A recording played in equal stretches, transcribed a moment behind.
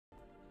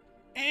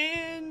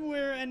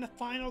in the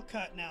final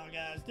cut now,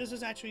 guys. This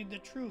is actually the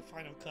true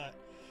final cut.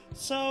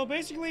 So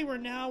basically, we're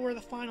where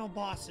the final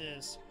boss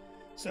is.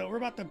 So we're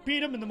about to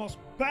beat him in the most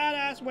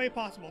badass way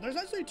possible. There's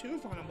actually two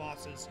final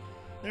bosses.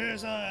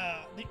 There's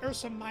the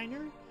Ursa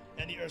Minor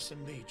and the Ursa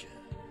Major.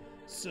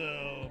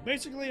 So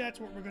basically, that's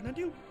what we're gonna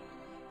do.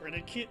 We're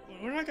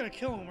not gonna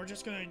kill them. We're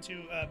just going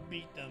to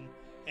beat them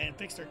and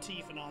fix their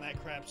teeth and all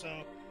that crap.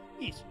 So,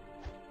 easy.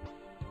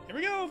 Here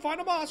we go,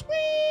 final boss. Whee!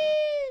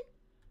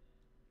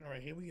 All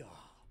right, here we are.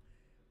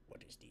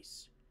 What is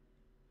this?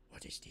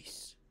 What is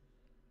this?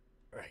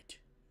 All right,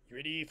 you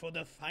ready for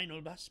the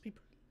final boss,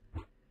 people?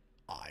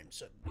 I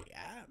certainly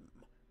am.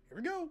 Here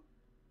we go.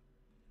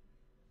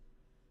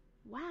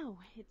 Wow,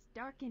 it's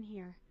dark in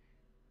here.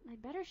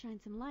 I'd better shine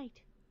some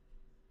light.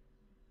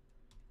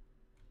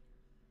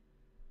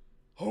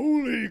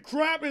 Holy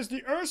crap, is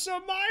the Ursa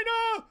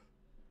Minor?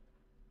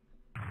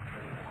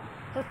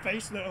 Her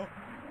face, though.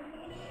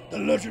 The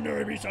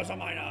legendary beast Ursa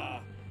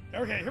Minor.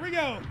 Okay, here we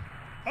go.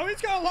 Oh,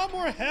 he's got a lot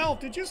more health.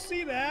 Did you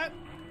see that?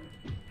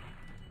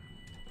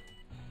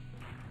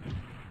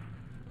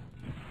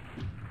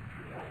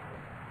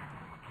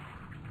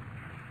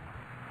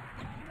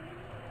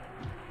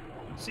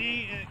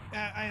 See,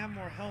 I have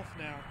more health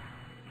now.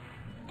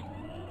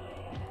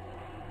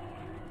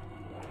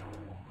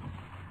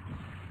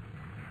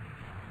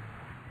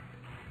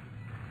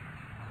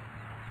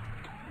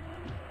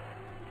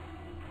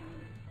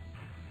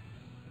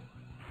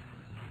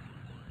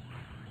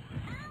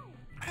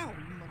 Ow!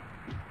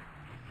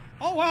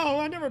 Oh wow,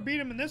 I never beat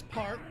him in this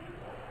part.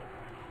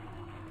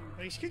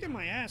 But he's kicking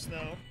my ass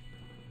though.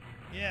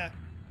 Yeah.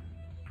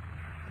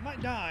 I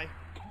might die.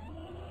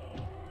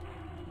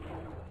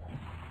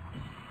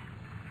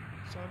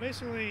 So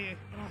basically,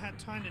 I don't have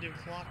time to do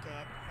clock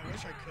up. I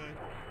wish I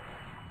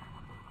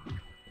could.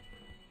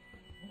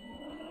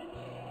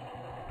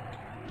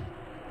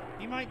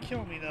 He might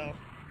kill me though.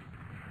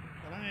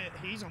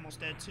 But he's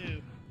almost dead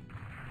too.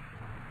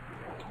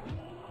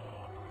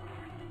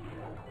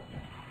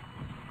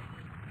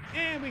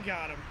 And we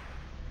got him.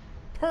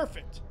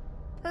 Perfect.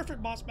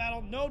 Perfect boss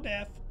battle, no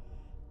death.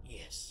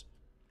 Yes.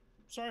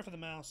 Sorry for the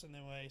mouse in the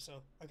way,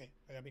 so okay,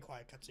 I gotta be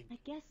quiet, cutscene. I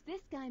guess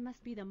this guy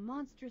must be the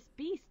monstrous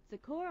beast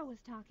Sakura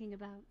was talking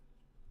about.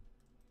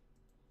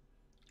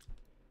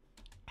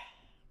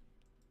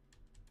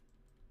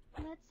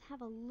 Let's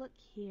have a look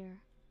here.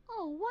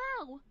 Oh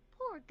wow!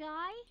 Poor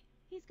guy!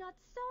 He's got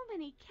so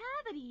many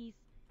cavities!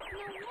 No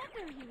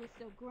wonder he was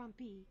so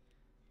grumpy.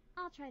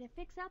 I'll try to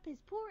fix up his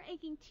poor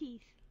aching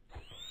teeth.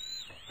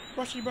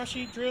 Brushy,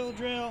 brushy, drill,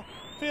 drill,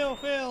 fill,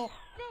 fill.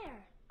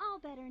 There! All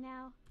better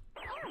now.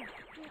 Oh,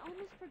 I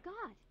almost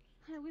forgot.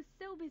 I was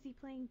so busy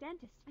playing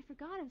dentist, I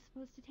forgot I'm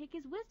supposed to take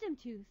his wisdom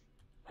tooth.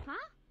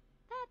 Huh?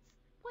 That's...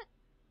 what?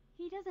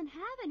 He doesn't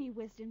have any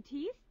wisdom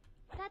teeth.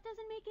 That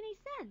doesn't make any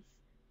sense.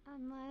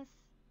 Unless...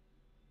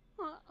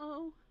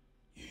 Uh-oh.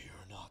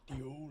 You're not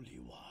the only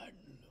one.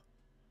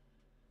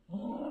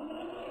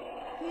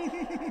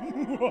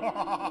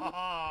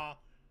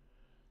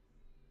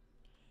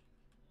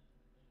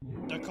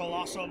 The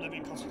colossal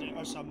living constitute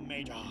Ursa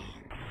Major.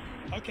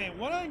 Okay,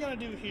 what I'm gonna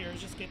do here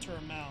is just get to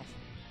her mouth.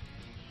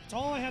 That's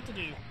all I have to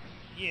do.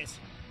 Yes.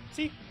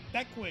 See?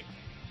 That quick.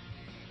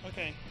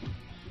 Okay.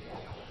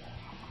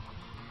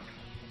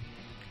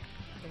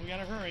 Then we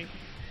gotta hurry.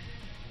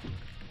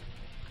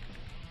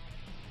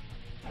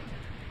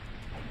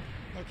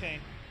 Okay.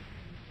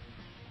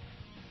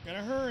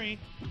 Gotta hurry.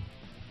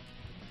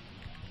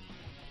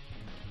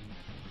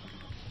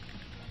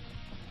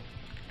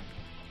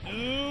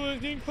 Ooh,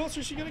 getting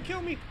closer. She's gonna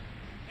kill me.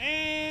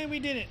 And we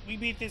did it. We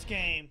beat this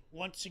game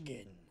once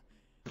again.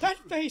 That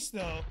face,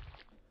 though.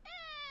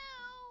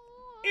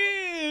 Ew!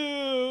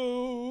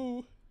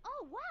 Ew!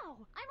 Oh, wow!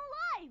 I'm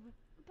alive!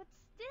 But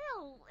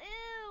still,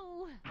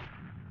 ew!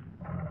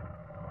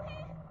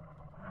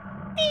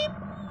 Beep!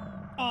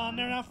 Oh,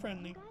 they're not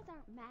friendly. You guys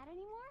aren't mad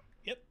anymore?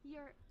 Yep.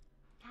 You're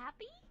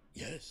happy?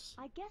 Yes.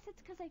 I guess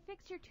it's because I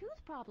fixed your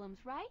tooth problems,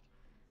 right?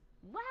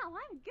 Wow,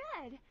 I'm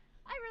good.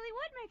 I really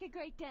would make a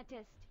great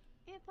dentist.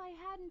 If I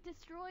hadn't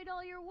destroyed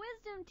all your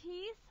wisdom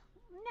teeth,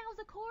 now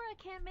Sakura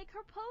can't make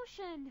her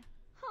potion.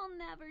 I'll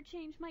never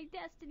change my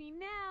destiny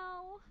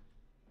now.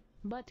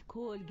 But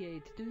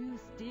Colgate, do you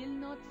still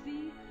not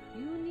see?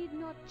 You need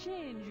not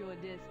change your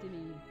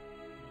destiny.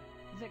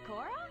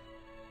 Sakura?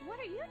 What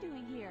are you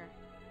doing here?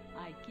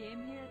 I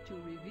came here to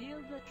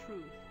reveal the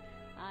truth.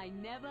 I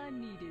never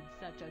needed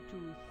such a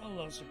tooth.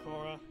 Hello,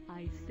 Sakura.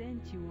 I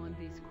sent you on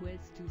this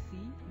quest to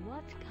see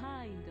what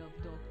kind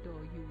of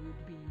doctor you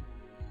would be.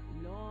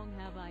 Long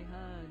have I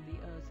heard the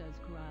Ursa's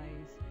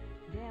cries.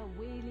 Their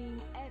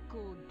wailing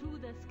echoed to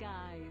the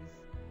skies.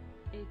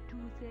 A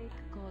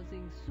toothache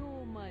causing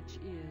so much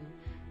ill.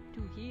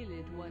 To heal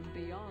it was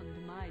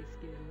beyond my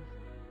skill.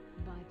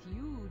 But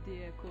you,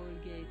 dear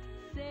Colgate,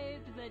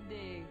 saved the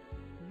day.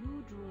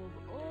 You drove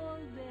all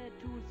their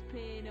tooth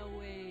pain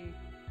away.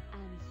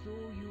 And so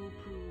you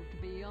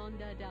proved beyond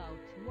a doubt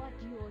what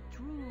your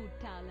true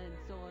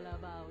talent's all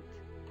about.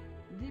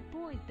 The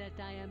point that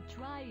I am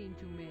trying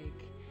to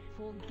make,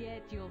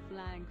 Forget your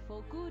flank,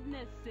 for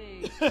goodness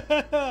sake.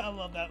 I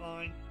love that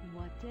line.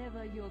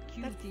 Whatever your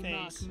cutie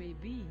mark face. may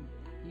be,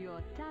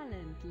 your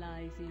talent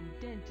lies in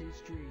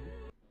dentistry.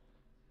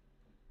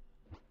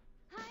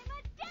 I'm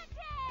a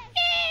dentist!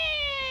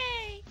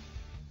 Yay!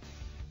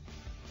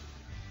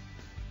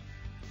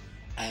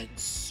 And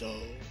so,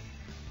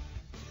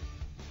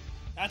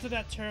 after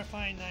that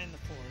terrifying night in the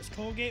forest,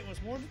 Colgate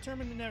was more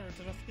determined than ever to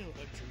fulfill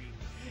her dream.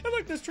 And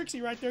look, there's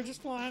Trixie right there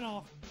just flying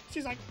off.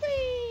 She's like,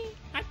 whee!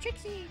 I'm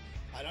Trixie!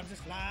 And I'm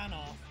just flying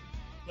off.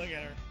 Look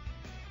at her.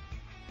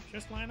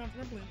 Just flying off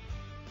her blimp.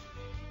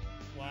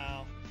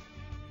 Wow.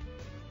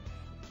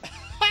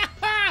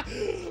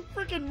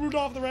 Freaking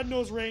Rudolph the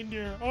Red-Nosed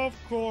Reindeer, of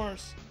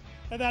course.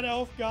 And that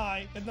elf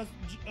guy, and the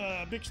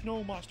big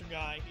snow monster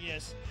guy,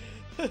 yes.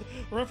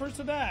 Reference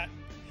to that.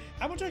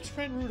 Applejack's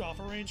friend Rudolph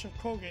arranged for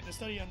Colgate to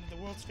study under the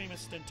world's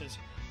famous dentist.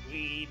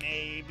 We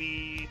may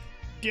be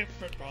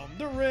different from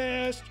the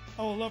rest.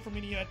 I would love for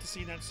me to get to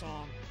see that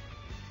song.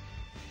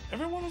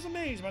 Everyone was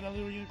amazed by the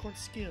little unicorn's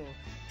skill.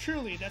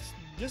 Truly,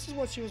 this is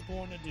what she was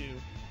born to do.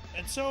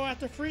 And so,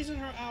 after freezing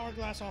her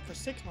hourglass off for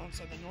 6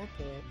 months at the North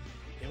Pole,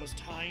 it was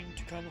time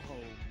to come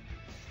home.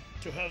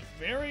 To her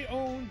very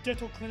own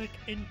dental clinic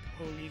in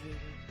Ponyville.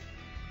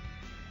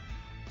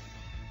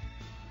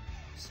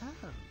 So,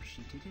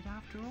 she did it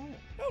after all.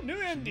 Oh, new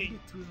She ending! made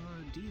it through her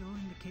ordeal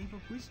in the Cave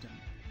of Wisdom.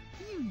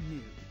 You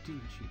knew,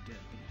 didn't you,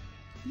 Derpy?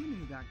 You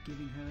knew that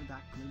giving her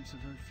that glimpse of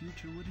her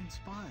future would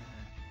inspire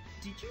her.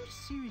 Did you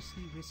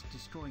seriously risk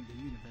destroying the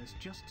universe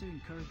just to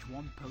encourage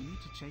one pony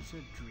to chase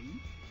her dream?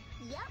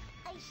 Yup,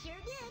 I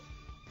sure did.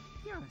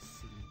 You're a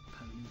silly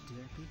pony,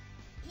 Derpy.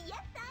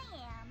 Yes, I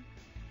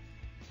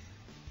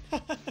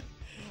am.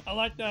 I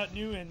like that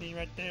new ending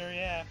right there,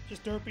 yeah.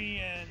 Just Derpy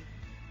and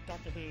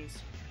Dr.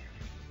 Who's.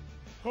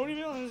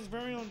 Ponyville has his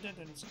very own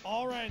dentist,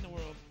 all right in the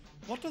world.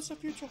 What does the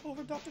future hold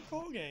for Dr.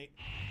 Colgate?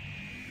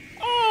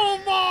 Oh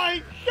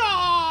my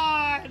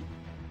god!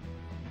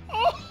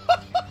 Oh!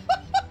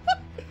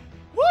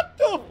 What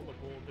the All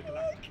aboard the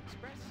Galactic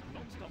Express,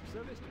 non-stop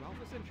service to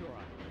Alpha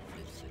Centauri.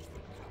 This is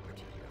the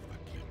property of the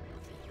king of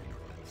the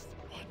universe.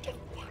 What the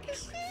fuck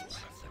is this?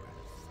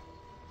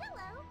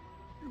 Hello.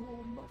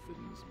 Your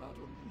muffins,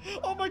 madam.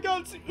 Oh my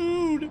god, it's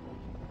Ood!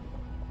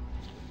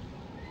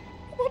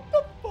 What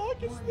the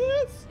fuck is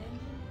this?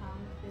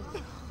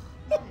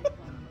 When the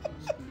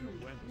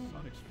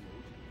sun explodes,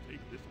 we'll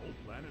take this whole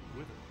planet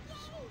with it.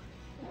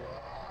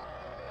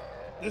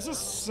 This is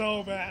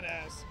so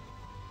badass.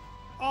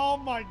 Oh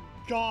my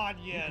god,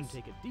 You yes. can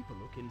take a deeper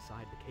look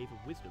inside the Cave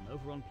of Wisdom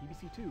over on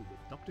BBC Two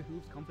with Doctor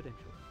Who's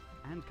Confidential.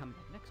 And coming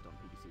up next on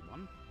BBC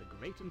One, the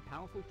great and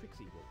powerful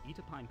Trixie will eat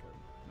a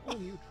pinecone. An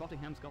all-new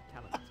Trottingham's Got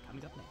Talent is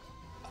coming up next.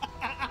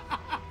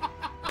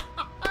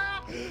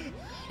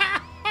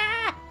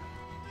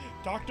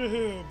 Doctor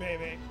Who,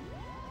 baby.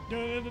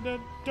 Dun, dun,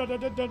 dun, dun, dun, dun,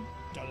 dun, dun,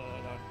 dun,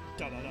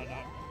 dun, dun,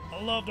 dun.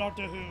 I love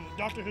Doctor Who.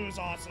 Doctor Who is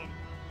awesome.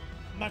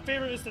 My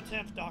favorite is the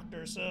 10th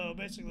Doctor, so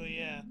basically,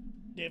 yeah.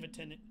 David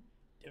Tennant.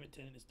 David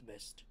Tennant is the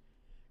best.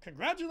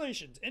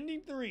 Congratulations,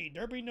 ending 3.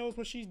 Derpy knows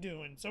what she's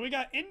doing. So we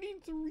got ending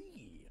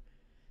 3.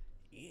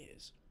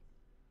 Yes.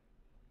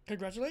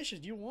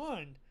 Congratulations, you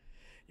won.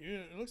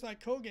 It looks like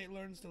Colgate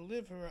learns to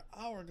live her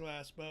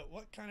hourglass, but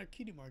what kind of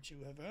cutie marks you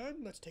have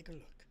earned? Let's take a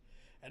look.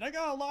 And I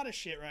got a lot of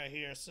shit right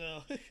here,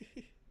 so...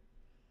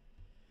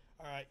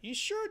 Alright, you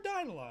sure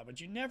died a lot, but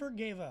you never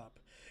gave up.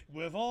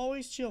 We've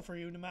always chill for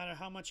you no matter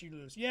how much you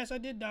lose. Yes, I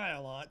did die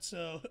a lot,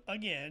 so,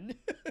 again.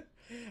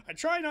 I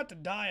try not to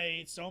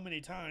die so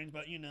many times,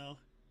 but you know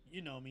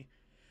me.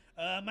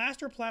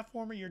 Master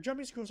platformer, your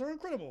jumping skills are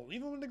incredible.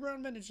 Even when the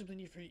ground bend is something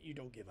you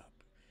don't give up.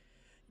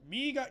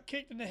 Me got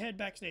kicked in the head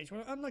backstage.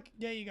 Well, unlucky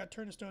day you got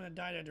turned to stone and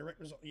died a direct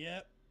result.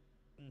 Yep.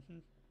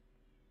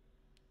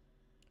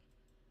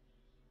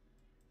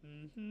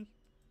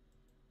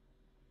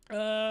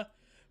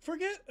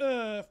 Forget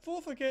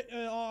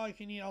oh, I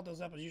can eat all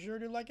those apples. You sure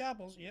do like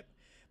apples. Yep.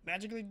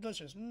 Magically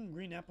delicious.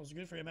 Green apples,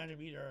 good for your magic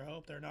eater. I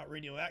hope they're not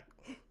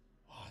radioactive.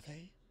 Are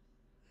they?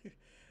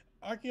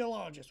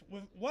 Archaeologist.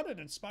 What an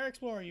inspired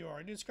explorer you are.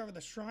 You discovered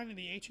the shrine of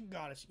the ancient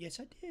goddess.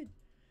 Yes, I did.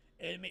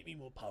 And it made me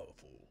more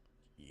powerful.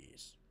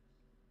 Yes.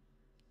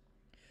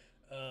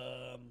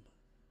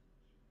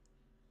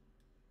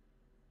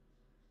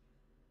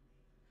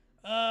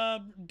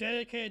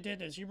 Dedicated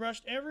dentist. You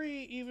brushed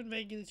every even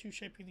vaguely too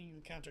shaping thing you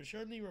encountered.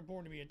 Surely you were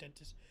born to be a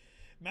dentist.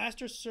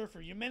 Master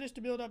surfer. You managed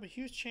to build up a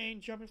huge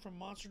chain, jumping from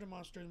monster to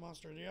monster to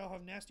monster. They all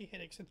have nasty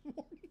headaches in the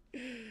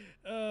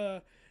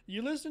morning.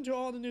 You listened to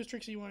all the news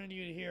tricks you wanted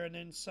you to hear, and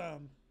then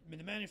some.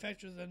 The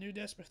manufacturers of the new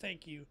desk,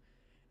 thank you.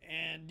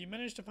 And you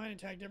managed to find and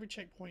tagged every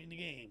checkpoint in the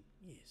game.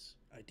 Yes,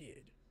 I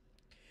did.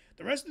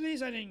 The rest of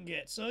these I didn't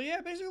get. So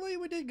yeah, basically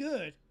we did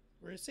good.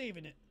 We're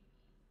saving it.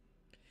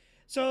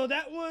 So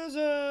that was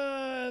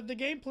the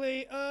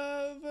gameplay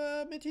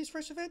of Minty's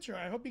Fresh Adventure.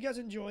 I hope you guys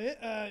enjoy it.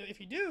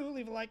 If you do,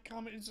 leave a like,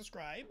 comment, and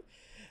subscribe.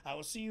 I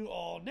will see you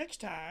all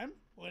next time.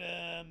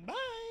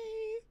 Bye!